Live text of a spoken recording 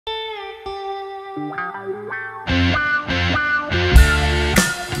PUAtraining.com.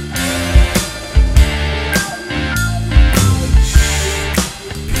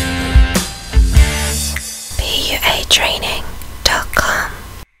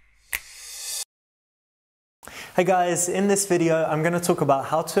 Hey guys, in this video I'm going to talk about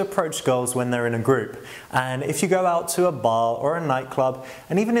how to approach girls when they're in a group. And if you go out to a bar or a nightclub,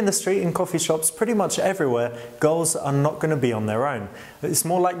 and even in the street in coffee shops, pretty much everywhere, girls are not going to be on their own. It's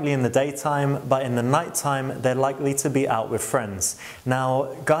more likely in the daytime, but in the nighttime they're likely to be out with friends.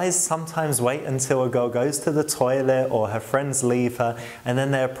 Now guys sometimes wait until a girl goes to the toilet or her friends leave her and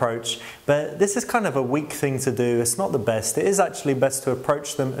then they approach, but this is kind of a weak thing to do. It's not the best. It is actually best to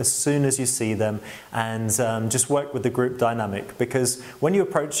approach them as soon as you see them and just work with the group dynamic, because when you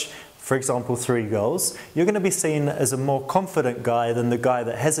approach, for example, 3 girls, you're going to be seen as a more confident guy than the guy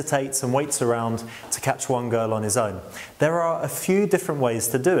that hesitates and waits around to catch one girl on his own. There are a few different ways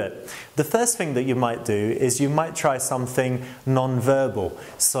to do it. The first thing that you might do is you might try something non-verbal.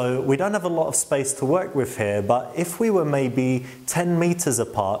 So we don't have a lot of space to work with here, but if we were maybe 10 meters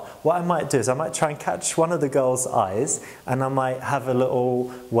apart, what I might do is I might try and catch one of the girl's eyes and I might have a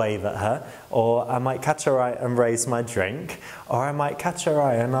little wave at her, or I might catch her eye and raise my drink, or I might catch her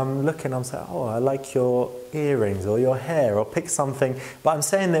eye and I'm looking, I'm saying, oh, I like your earrings or your hair, or pick something, but I'm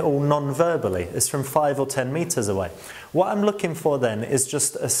saying it all non-verbally. It's from 5 or 10 meters away. What I'm looking for then is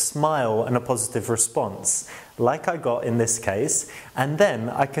just a smile and a positive response, like I got in this case, and then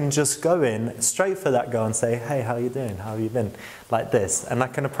I can just go in straight for that girl and say, hey, how are you doing? How have you been? Like this, and I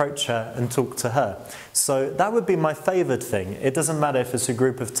can approach her and talk to her. So that would be my favored thing. It doesn't matter if it's a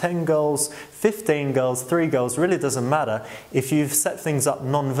group of 10 girls, 15 girls, 3 girls, really doesn't matter. If you've set things up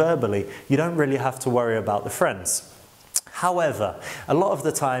non-verbally, you don't really have to worry about the friends. However, a lot of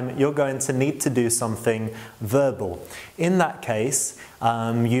the time you're going to need to do something verbal. In that case,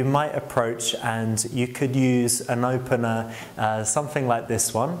 you might approach and you could use an opener, something like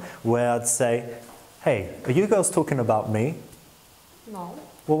this one, where I'd say, hey, are you girls talking about me? No.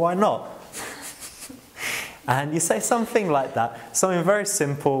 Well, why not? And you say something like that, something very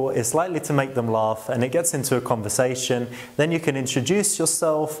simple. It's likely to make them laugh and it gets into a conversation. Then you can introduce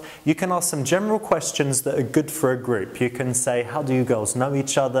yourself. You can ask some general questions that are good for a group. You can say, how do you girls know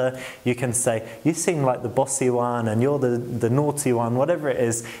each other? You can say, you seem like the bossy one and you're the naughty one, whatever it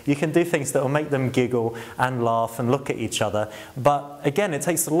is. You can do things that will make them giggle and laugh and look at each other. But again, it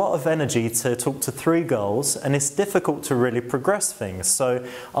takes a lot of energy to talk to 3 girls and it's difficult to really progress things. So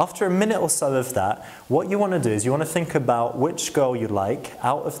after a minute or so of that, what you want to do is you want to think about which girl you like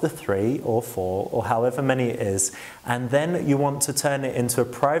out of the 3 or 4 or however many it is, and then you want to turn it into a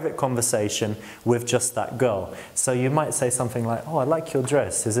private conversation with just that girl. So you might say something like, oh, I like your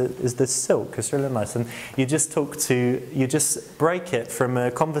dress, is this silk, it's really nice, and you just break it from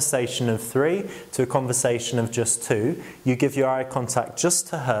a conversation of 3 to a conversation of just 2. You give your eye contact just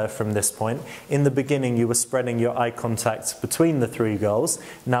to her from this point. In the beginning you were spreading your eye contact between the 3 girls,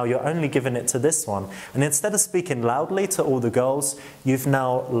 now you're only giving it to this one, and instead of speaking loudly to all the girls, you've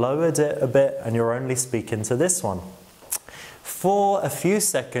now lowered it a bit and you're only speaking to this one. For a few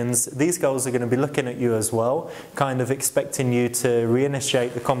seconds, these girls are going to be looking at you as well, kind of expecting you to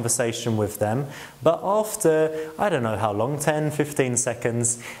reinitiate the conversation with them. But after, I don't know how long, 10, 15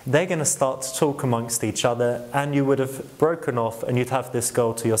 seconds, they're going to start to talk amongst each other and you would have broken off and you'd have this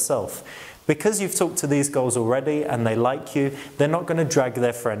girl to yourself. Because you've talked to these girls already and they like you, they're not going to drag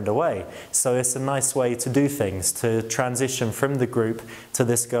their friend away. So it's a nice way to do things, to transition from the group to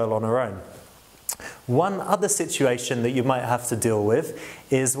this girl on her own. One other situation that you might have to deal with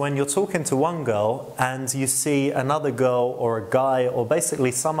is when you're talking to one girl and you see another girl or a guy or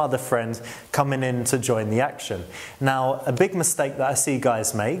basically some other friend coming in to join the action. Now, a big mistake that I see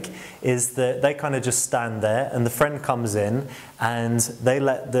guys make is that they kind of just stand there and the friend comes in and they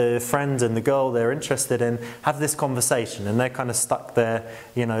let the friend and the girl they're interested in have this conversation and they're kind of stuck there,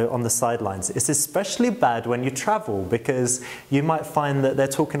 you know, on the sidelines. It's especially bad when you travel because you might find that they're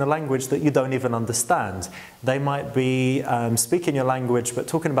talking a language that you don't even understand. They might be speaking your language but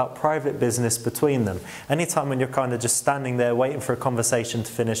talking about private business between them. Anytime when you're kind of just standing there waiting for a conversation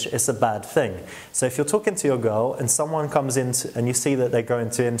to finish, it's a bad thing. So if you're talking to your girl and someone comes in and you see that they're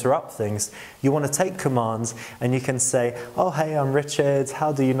going to interrupt things, you want to take commands and you can say, oh hey, I'm Richard,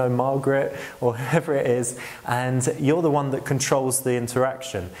 how do you know Margaret, or whoever it is, and you're the one that controls the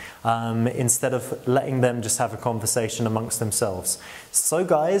interaction. instead of letting them just have a conversation amongst themselves. So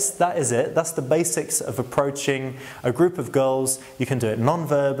guys, that is it. That's the basics of approaching a group of girls. You can do it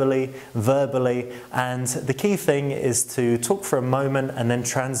non-verbally, verbally, and the key thing is to talk for a moment and then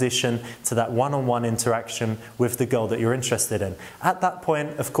transition to that one-on-one interaction with the girl that you're interested in. At that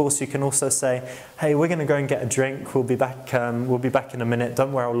point, of course, you can also say, hey, we're going to go and get a drink. We'll be back in a minute.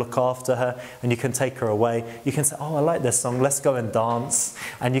 Don't worry, I'll look after her. And you can take her away. You can say, oh, I like this song. Let's go and dance.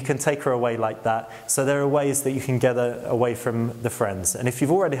 And you can take her away like that. So there are ways that you can get her away from the friends. And if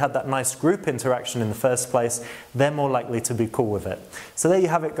you've already had that nice group interaction in the first place, they're more likely to be cool with it. So there you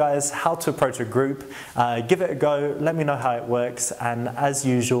have it, guys, how to approach a group. Give it a go, let me know how it works, and as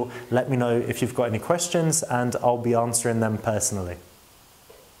usual, let me know if you've got any questions and I'll be answering them personally.